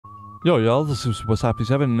Yo, y'all, this is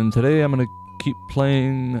Wasapi7, and today I'm gonna keep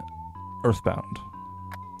playing EarthBound.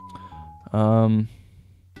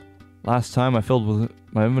 Last time I filled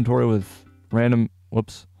my inventory with random...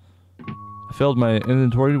 Whoops. I filled my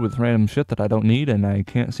inventory with random shit that I don't need and I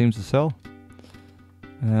can't seem to sell.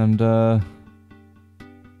 And,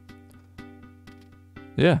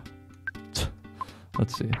 yeah.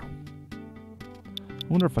 Let's see. I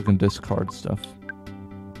wonder if I can discard stuff.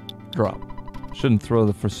 Drop. Shouldn't throw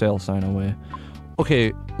the for sale sign away.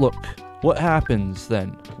 Okay, look. What happens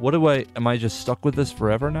then? What do am I just stuck with this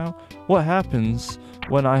forever now? What happens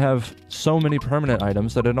when I have so many permanent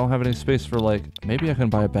items that I don't have any space for, like, maybe I can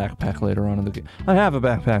buy a backpack later on in the game. I have a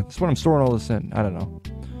backpack. That's what I'm storing all this in. I don't know.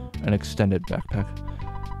 An extended backpack.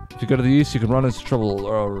 If you go to the east, you can run into trouble.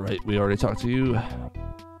 Alright, we already talked to you.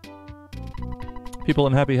 People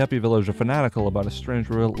in Happy Village are fanatical about a strange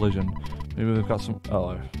religion. Maybe we've got some...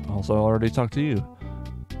 Oh, I also already talked to you.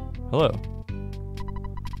 Hello.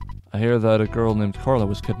 I hear that a girl named Carla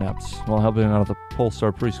was kidnapped while helping out at the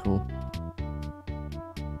Polestar preschool.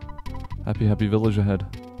 Happy Village ahead.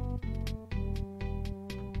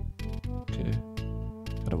 Okay.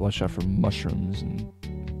 Gotta watch out for mushrooms and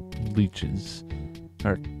leeches.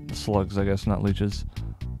 Or slugs, I guess, not leeches.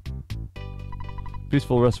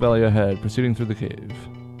 Peaceful Rest Valley ahead, proceeding through the cave.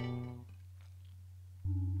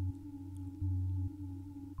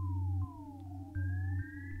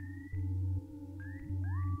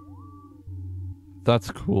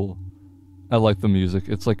 That's cool. I like the music.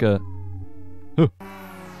 It's like a... I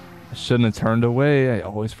shouldn't have turned away. I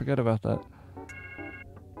always forget about that.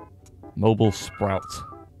 Mobile Sprout.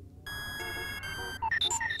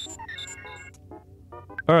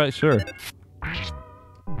 Alright, sure.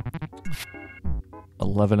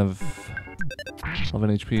 11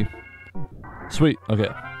 HP. Sweet, okay.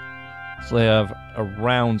 So they have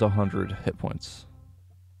around 100 hit points.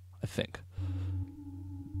 I think.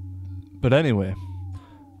 But anyway...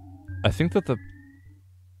 I think that the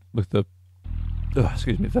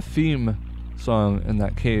theme song in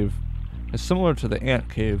that cave is similar to the ant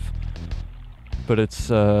cave, but it's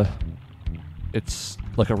like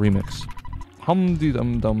a remix. Hum-dee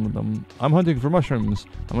dum dum dum. I'm hunting for mushrooms.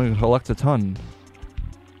 I'm going to collect a ton.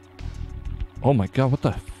 Oh my god, what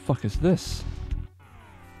the fuck is this?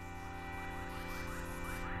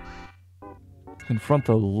 Confront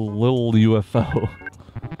the little UFO.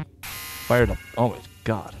 Fired up. Oh my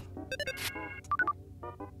god.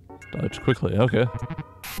 Dodge quickly, okay.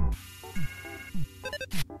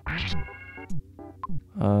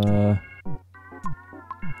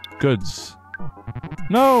 Goods.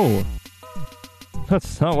 No!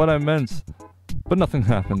 That's not what I meant. But nothing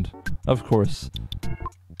happened. Of course.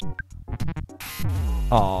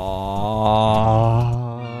 Aww.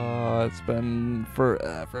 It's been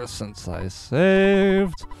forever since I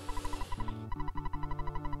saved.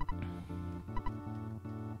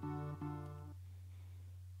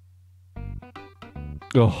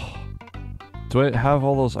 Oh, do I have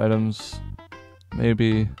all those items?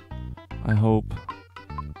 Maybe. I hope.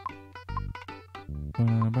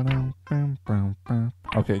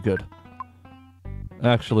 Okay, good.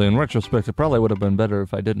 Actually, in retrospect, it probably would have been better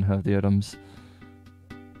if I didn't have the items.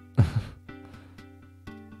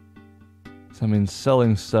 I mean,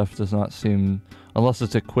 selling stuff does not seem... Unless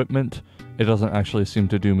it's equipment, it doesn't actually seem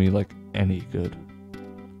to do me, like, any good.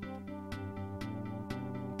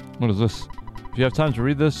 What is this? If you have time to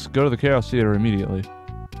read this, go to the Chaos Theater immediately.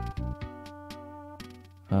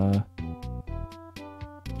 You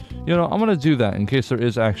know, I'm gonna do that in case there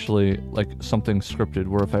is actually, like, something scripted,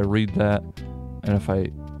 where if I read that, and if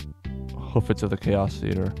I hoof it to the Chaos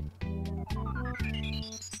Theater.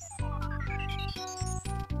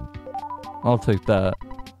 I'll take that.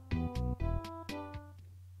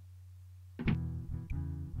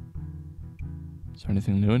 Is there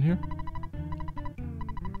anything new in here?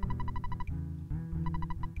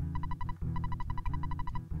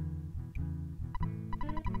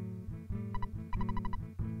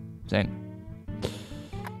 Dang.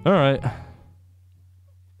 Alright.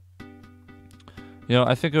 You know,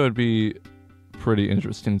 I think it would be pretty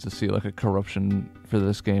interesting to see, like, a corruption for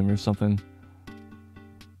this game or something.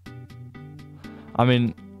 I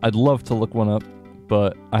mean, I'd love to look one up,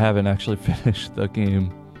 but I haven't actually finished the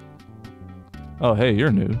game. Oh, hey, you're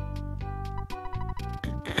new.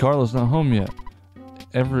 Carla's not home yet.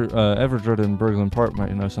 Everdred in Berglund Park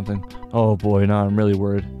might know something. Oh boy, now I'm really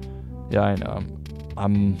worried. Yeah, I know.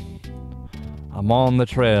 I'm on the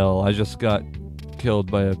trail. I just got killed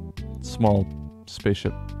by a small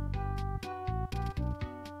spaceship.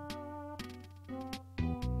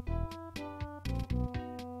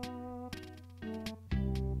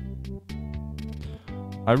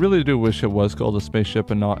 I really do wish it was called a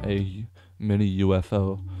spaceship and not a mini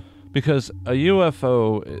UFO. Because a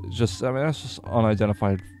UFO is just, I mean, that's just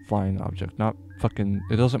unidentified flying object, not fucking,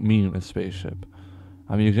 it doesn't mean a spaceship.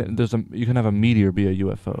 I mean, you can have a meteor be a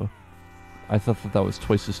UFO. I thought that was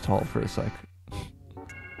twice as tall for a sec.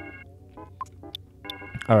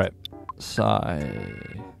 Alright.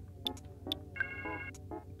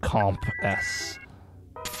 Comp S.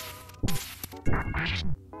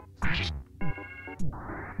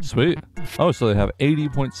 Sweet. Oh, so they have 80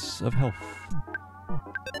 points of health.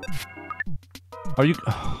 Are you...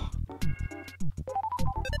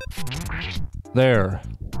 There.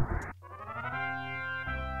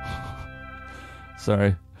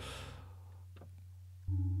 Sorry.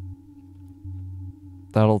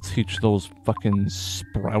 That'll teach those fucking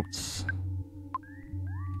sprouts.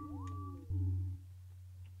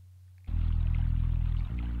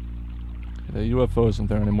 The UFO isn't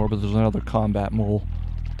there anymore, but there's another combat mole.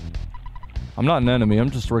 I'm not an enemy,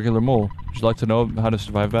 I'm just a regular mole. Would you like to know how to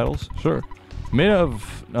survive battles? Sure. You may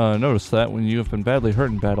have noticed that when you have been badly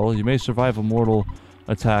hurt in battle, you may survive a mortal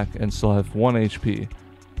attack and still have 1 HP.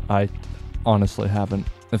 I honestly haven't.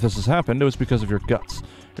 If this has happened, it was because of your guts.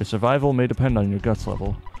 Your survival may depend on your guts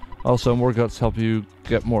level. Also, more guts help you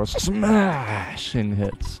get more smashing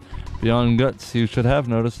hits. Beyond guts, you should have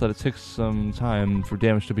noticed that it takes some time for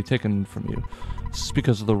damage to be taken from you. This is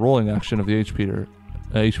because of the rolling action of the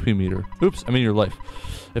HP meter. Oops, I mean your life.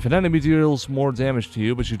 If an enemy deals more damage to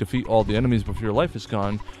you, but you defeat all the enemies before your life is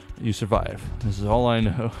gone, you survive. This is all I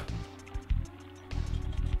know.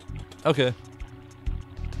 Okay.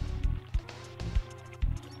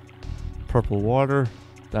 Purple water.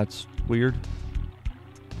 That's weird.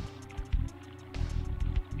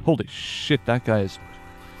 Holy shit, that guy is...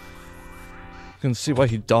 You can see why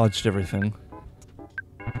he dodged everything.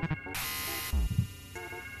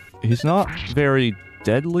 He's not very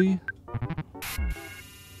deadly.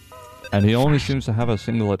 And he only seems to have a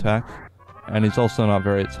single attack. And he's also not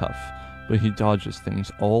very tough. But he dodges things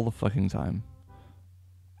all the fucking time.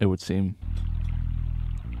 It would seem.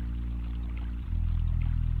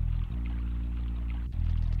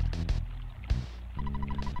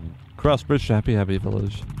 Cross bridge to Happy Happy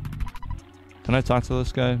Village. Can I talk to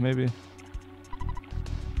this guy, maybe?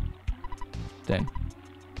 Dang.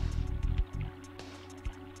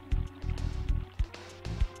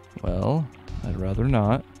 Well, I'd rather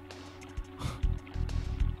not.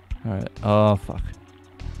 Alright, oh fuck.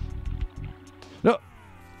 No!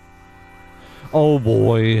 Oh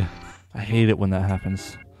boy. I hate it when that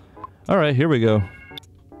happens. Alright, here we go.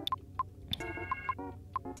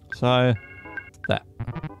 Sigh. That.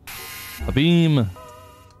 A beam.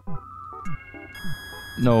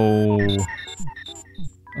 No.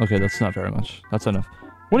 Okay, that's not very much. That's enough.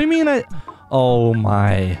 What do you mean Oh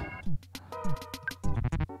my.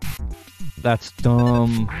 That's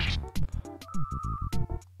dumb.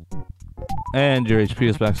 And your HP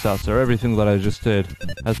is maxed out, so everything that I just did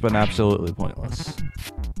has been absolutely pointless.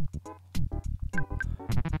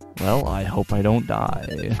 Well, I hope I don't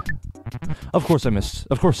die. Of course I missed.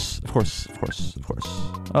 Of course.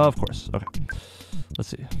 Okay. Let's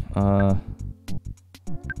see.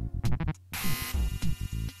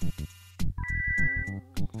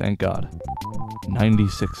 Thank God.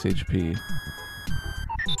 96 HP.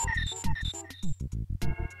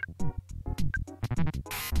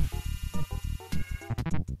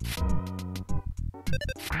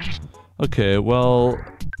 Okay, well...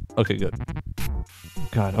 Okay, good.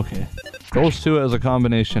 God, okay. Those two as a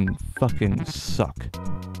combination fucking suck.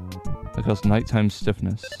 Because nighttime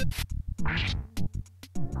stiffness.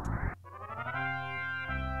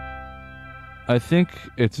 I think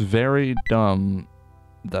it's very dumb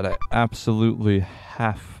that I absolutely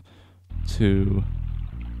have to...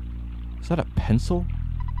 Is that a pencil?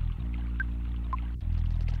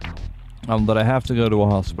 That I have to go to a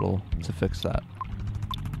hospital to fix that.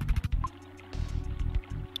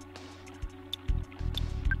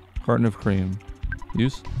 Carton of cream.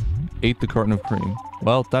 Use? Ate the carton of cream.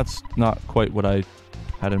 Well, that's not quite what I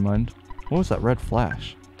had in mind. What was that red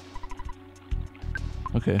flash?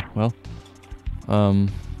 Okay, well.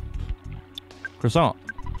 Croissant.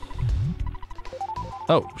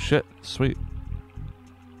 Oh, shit. Sweet.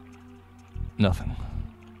 Nothing.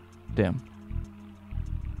 Damn.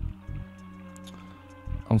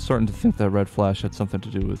 I'm starting to think that red flash had something to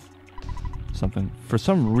do with something. For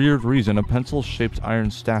some weird reason, a pencil-shaped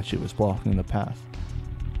iron statue is blocking the path.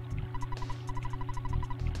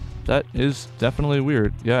 That is definitely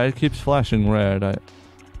weird. Yeah, it keeps flashing red.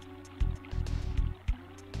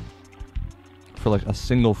 For like a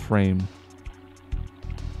single frame.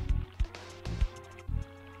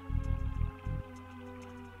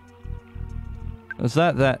 Is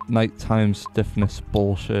that nighttime stiffness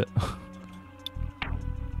bullshit?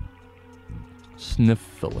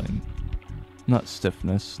 Sniffling. Not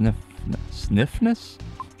stiffness. Sniffness?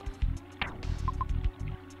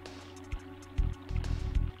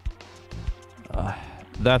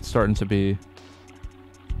 That's starting to be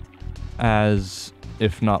as,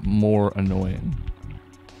 if not more, annoying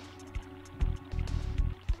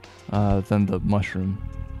than the mushroom.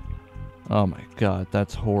 Oh my god,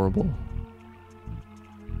 that's horrible.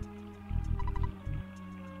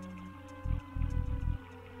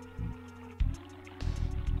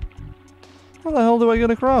 How the hell do I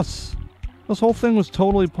get across? This whole thing was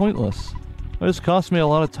totally pointless. It just cost me a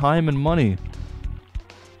lot of time and money.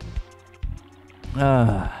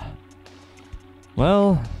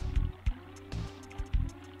 Well...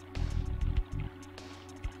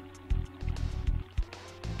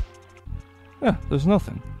 yeah, there's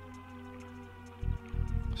nothing.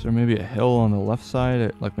 Is there maybe a hill on the left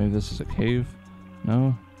side? Like maybe this is a cave?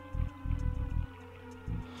 No?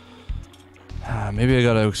 Maybe I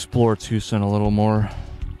gotta explore Tucson a little more.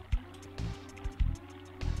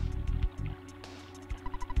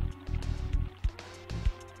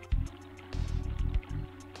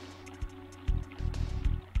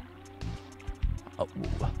 Oh,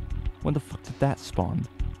 when the fuck did that spawn?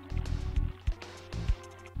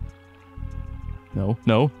 No.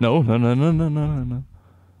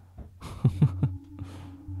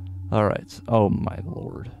 Alright. Oh my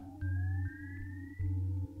lord.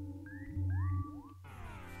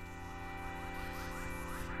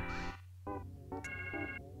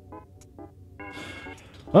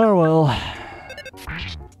 Oh well.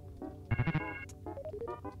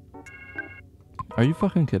 Are you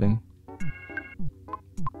fucking kidding?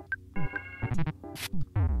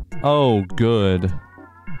 Oh, good.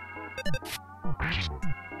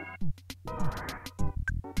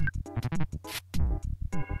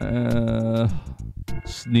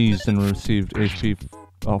 Sneezed and received HP,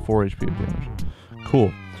 4 HP damage.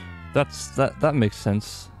 Cool. That makes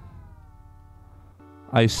sense.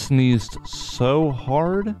 I sneezed so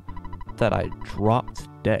hard that I dropped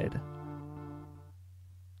dead.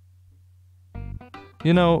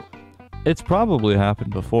 You know, it's probably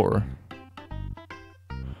happened before.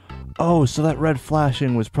 Oh, so that red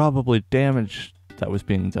flashing was probably damage that was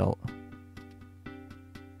being dealt.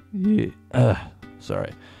 Yeah.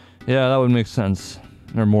 Sorry. Yeah, that would make sense.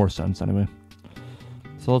 Or more sense, anyway.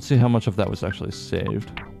 So let's see how much of that was actually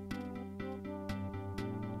saved.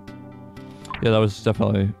 Yeah, that was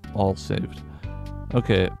definitely all saved.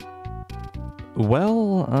 Okay.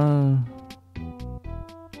 Well,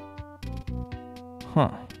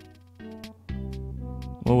 huh.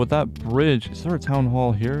 Well, with that bridge, is there a town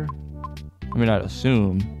hall here? I mean, I'd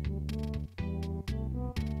assume.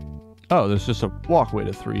 Oh, there's just a walkway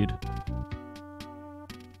to Threed.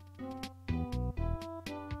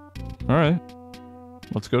 Alright.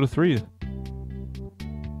 Let's go to Threed.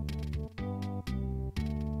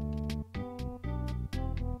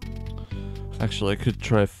 Actually, I could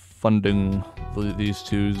try funding these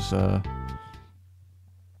two's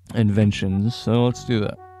inventions, so let's do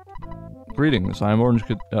that. Greetings, I'm Orange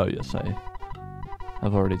Kid. Oh, yes,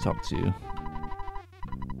 I've already talked to you.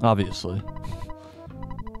 Obviously.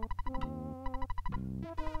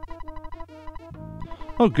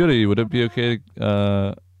 Oh, goody, would it be okay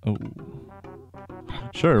to, oh.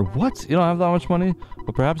 Sure, what? You don't have that much money?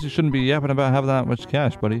 Well, perhaps you shouldn't be yapping about having that much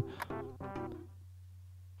cash, buddy.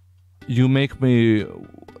 You make me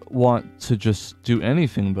want to just do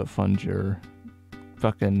anything but fund your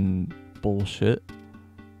fucking bullshit.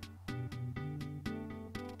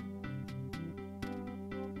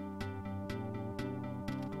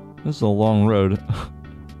 This is a long road.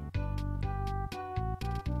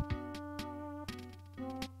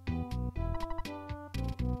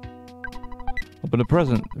 Open a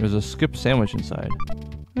present. There's a skip sandwich inside.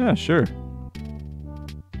 Yeah, sure.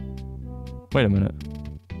 Wait a minute.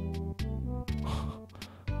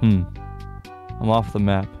 I'm off the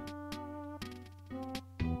map.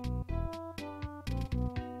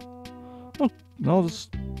 Oh, I'll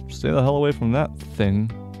just stay the hell away from that thing.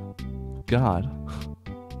 God.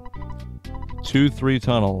 2-3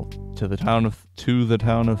 tunnel to the town of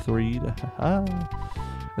Threed.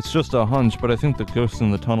 It's just a hunch, but I think the ghosts in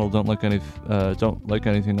the tunnel don't like anything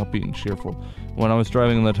upbeat and cheerful. When I was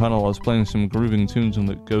driving in the tunnel, I was playing some grooving tunes and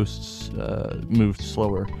the ghosts moved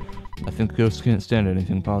slower. I think ghosts can't stand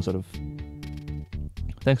anything positive.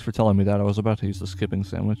 Thanks for telling me that. I was about to use the skipping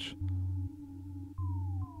sandwich.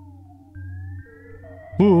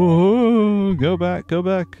 Ooh, go back, go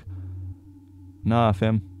back. Nah,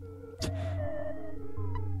 fam.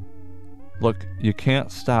 Look, you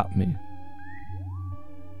can't stop me.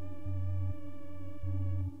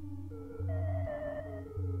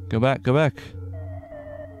 Go back, go back.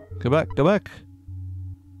 Go back, go back.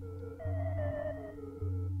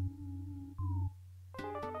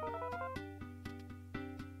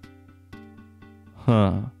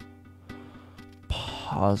 Huh.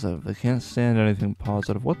 Positive. I can't stand anything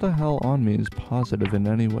positive. What the hell on me is positive in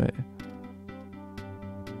any way?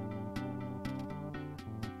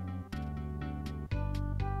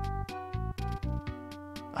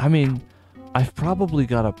 I mean, I've probably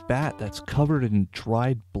got a bat that's covered in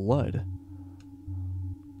dried blood.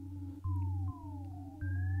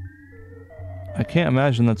 I can't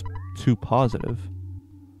imagine that's too positive.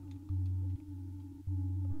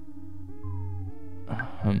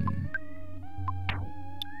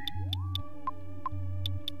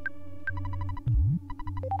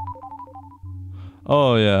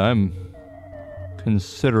 Oh yeah, I'm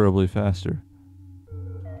considerably faster.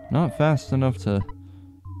 Not fast enough to...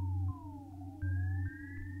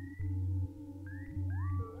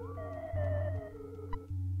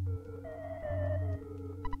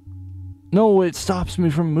 No, it stops me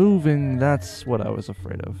from moving. That's what I was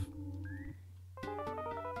afraid of.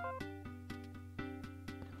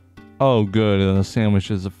 Oh, good. The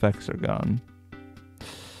sandwich's effects are gone.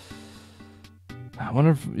 I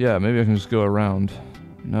wonder if... Yeah, maybe I can just go around.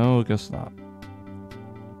 No, I guess not.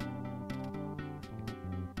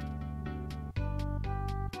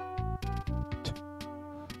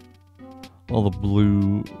 All the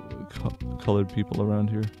blue colored people around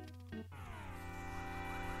here.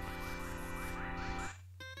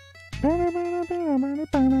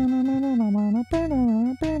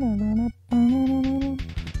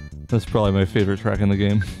 That's probably my favorite track in the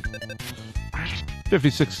game.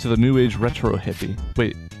 56 to the New Age Retro Hippie.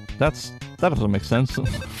 Wait, that doesn't make sense.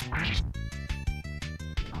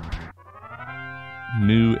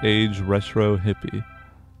 New Age Retro Hippie.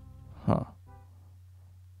 Huh.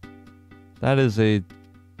 That is an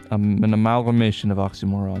amalgamation of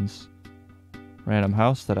oxymorons. Random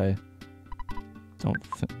house that I don't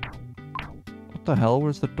think... What the hell?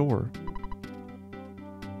 Where's the door?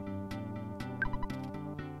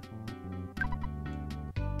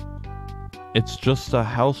 It's just a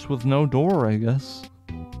house with no door, I guess.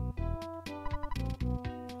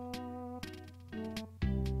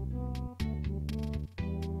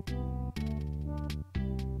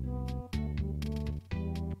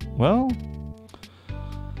 Well...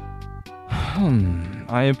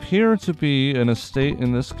 I appear to be in a state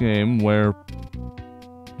in this game where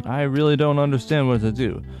I really don't understand what to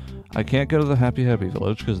do. I can't go to the Happy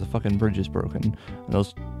Village because the fucking bridge is broken. And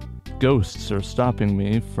those ghosts are stopping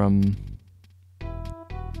me from...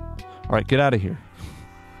 Alright, get out of here.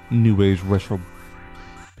 New Age Retro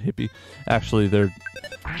Hippie. Actually, the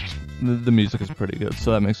music is pretty good,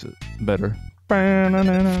 so that makes it better.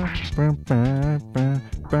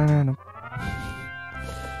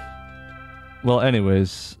 Well,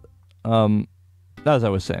 anyways, as I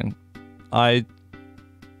was saying, how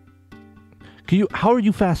are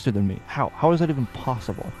you faster than me? How is that even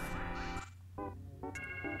possible?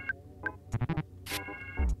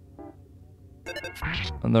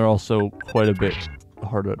 And they're also quite a bit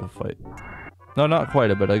harder to fight. No, not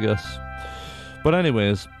quite a bit, I guess. But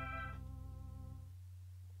anyways,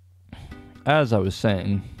 as I was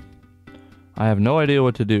saying, I have no idea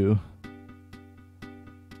what to do.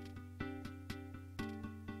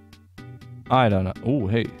 I don't know. Oh,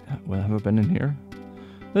 hey, well, have I been in here?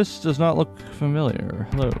 This does not look familiar.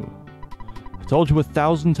 Hello. I told you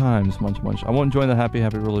 1,000 times, Munch Munch. I won't join the happy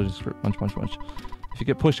religious group, Munch Munch Munch. If you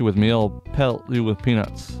get pushy with me, I'll pelt you with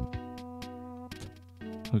peanuts.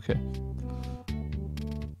 Okay.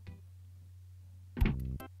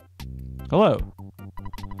 Hello.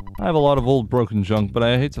 I have a lot of old broken junk, but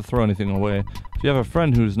I hate to throw anything away. If you have a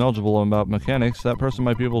friend who's knowledgeable about mechanics, that person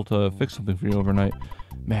might be able to fix something for you overnight.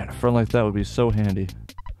 Man, a friend like that would be so handy.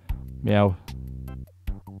 Meow.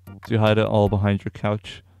 Do you hide it all behind your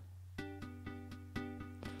couch?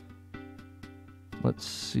 Let's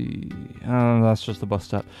see. That's just the bus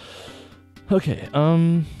stop. Okay,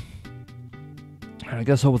 I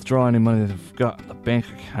guess I'll withdraw any money that I've got in the bank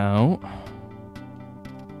account.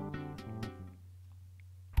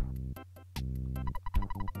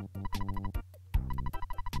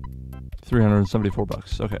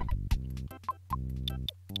 $374. Okay.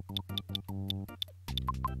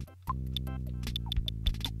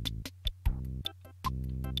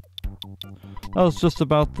 That was just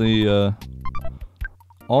about the,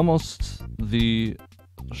 almost the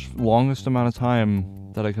longest amount of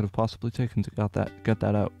time that I could have possibly taken to get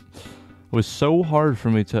that out. It was so hard for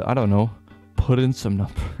me to, I don't know, put in some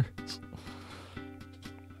numbers.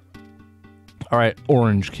 Alright,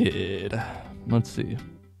 Orange Kid. Let's see.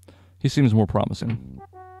 He seems more promising.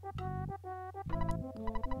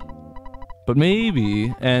 But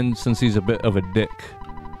maybe, and since he's a bit of a dick,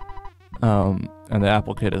 and the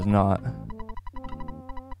Apple Kid is not.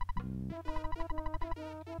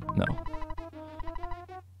 No.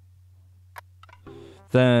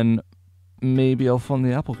 Then maybe I'll fund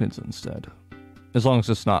the Apple Kids instead. As long as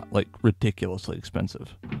it's not, like, ridiculously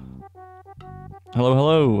expensive. Hello,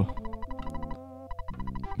 hello.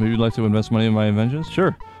 Maybe you'd like to invest money in my inventions?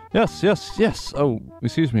 Sure. Yes, yes, yes. Oh,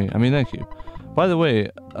 excuse me. I mean, thank you. By the way,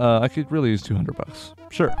 I could really use 200 bucks.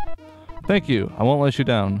 Sure. Thank you. I won't let you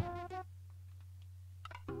down.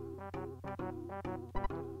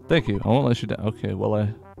 Thank you. I won't let you down. Okay, well,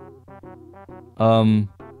 kind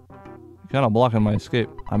of blocking my escape.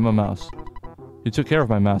 I'm a mouse. You took care of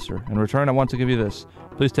my master. In return, I want to give you this.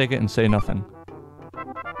 Please take it and say nothing.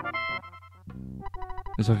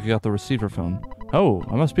 Looks like you got the receiver phone. Oh,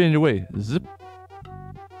 I must be in your way. Zip.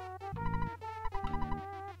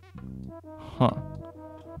 Huh.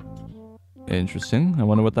 Interesting. I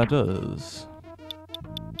wonder what that does.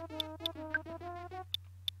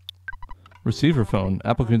 Receiver phone.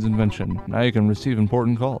 Applicant's invention. Now you can receive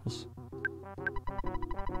important calls.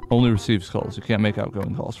 Only receives calls. You can't make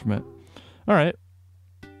outgoing calls from it. Alright.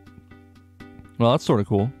 Well, that's sort of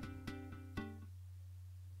cool.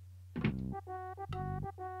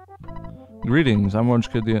 Greetings, I'm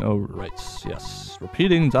Orange Kid the... Oh, right. Yes.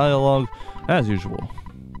 Repeating dialogue as usual.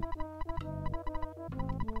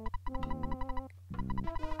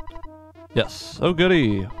 Yes. Oh,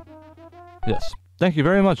 goody. Yes. Thank you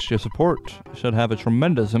very much. Your support should have a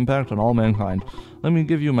tremendous impact on all mankind. Let me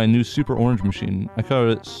give you my new Super Orange machine. I call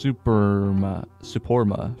it Superma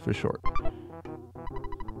for short.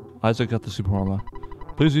 Isaac got the Superma.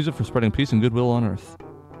 Please use it for spreading peace and goodwill on Earth.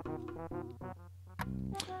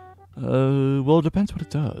 Well, it depends what it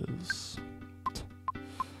does.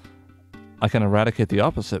 I can eradicate the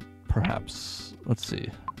opposite, perhaps. Let's see.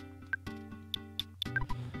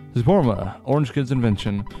 Superma, Orange Kid's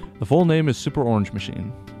invention. The full name is Super Orange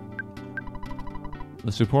Machine.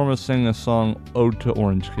 The Superma sang a song Ode to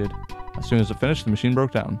Orange Kid. As soon as it finished, the machine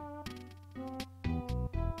broke down.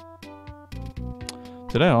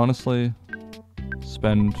 Did I honestly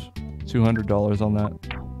spend $200 on that?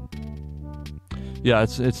 Yeah,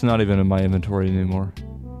 it's not even in my inventory anymore.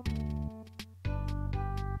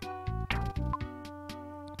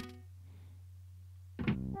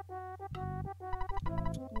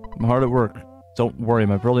 I'm hard at work. Don't worry,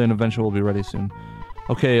 my brilliant invention will be ready soon.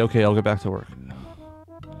 Okay, I'll get back to work.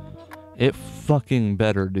 It fucking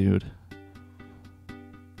better, dude.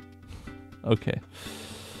 Okay.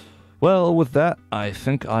 Well, with that, I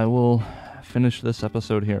think I will finish this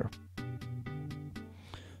episode here.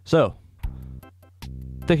 So,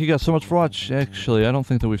 thank you guys so much for watching. Actually, I don't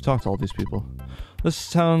think that we've talked to all these people.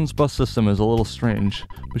 This town's bus system is a little strange.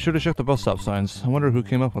 Be sure to check the bus stop signs. I wonder who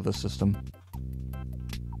came up with this system.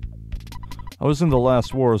 I was in the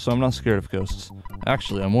last war, so I'm not scared of ghosts.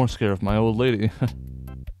 Actually, I'm more scared of my old lady.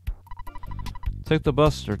 Take the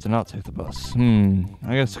bus or to not take the bus?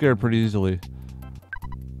 I get scared pretty easily.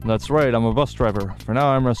 That's right, I'm a bus driver. For now,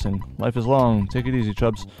 I'm resting. Life is long. Take it easy,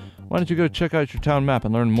 Chubs. Why don't you go check out your town map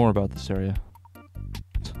and learn more about this area?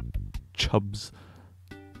 Chubs.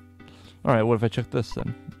 Alright, what if I check this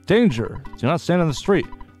then? Danger! Do not stand on the street.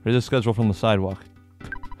 Read the schedule from the sidewalk.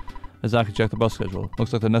 As I can check the bus schedule.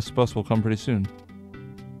 Looks like the next bus will come pretty soon.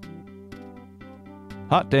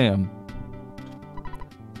 Hot damn.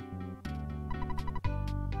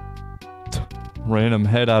 Random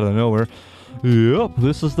head out of nowhere. Yep,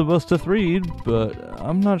 this is the bus to Threed, but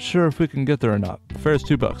I'm not sure if we can get there or not. The fare is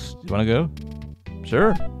 $2. Do you want to go?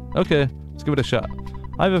 Sure. Okay, let's give it a shot.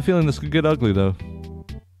 I have a feeling this could get ugly, though.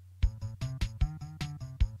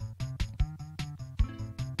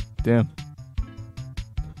 Damn.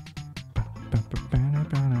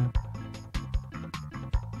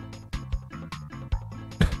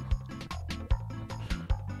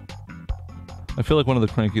 I feel like one of the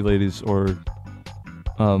cranky ladies or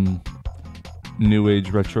new age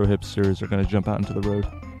retro hipsters are gonna jump out into the road.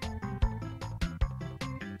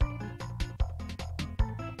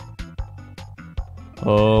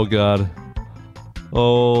 Oh god.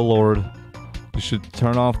 Oh lord. You should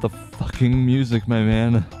turn off the fucking music, my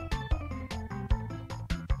man.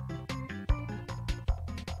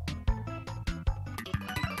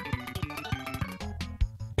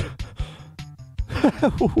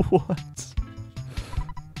 What?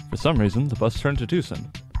 For some reason, the bus turned to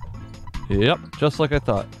Tucson. Yep, just like I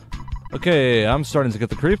thought. Okay, I'm starting to get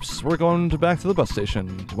the creeps. We're going back to the bus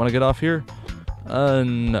station. Do you want to get off here?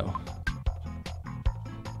 No.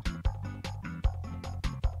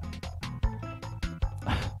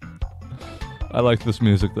 I like this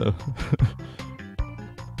music, though.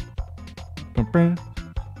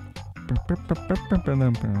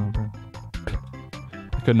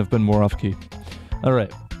 couldn't have been more off key.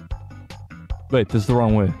 Alright. Wait, this is the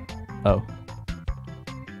wrong way. Oh.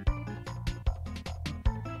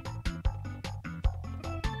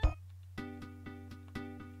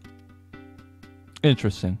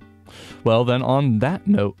 Interesting. Well, then, on that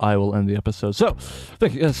note, I will end the episode. So,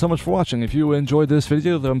 thank you guys so much for watching. If you enjoyed this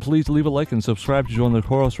video, then please leave a like and subscribe to join the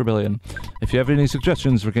Chorus Rebellion. If you have any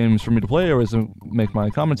suggestions for games for me to play or ways to make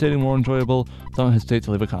my commentating more enjoyable, don't hesitate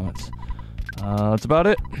to leave a comment. That's about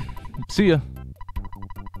it. See ya.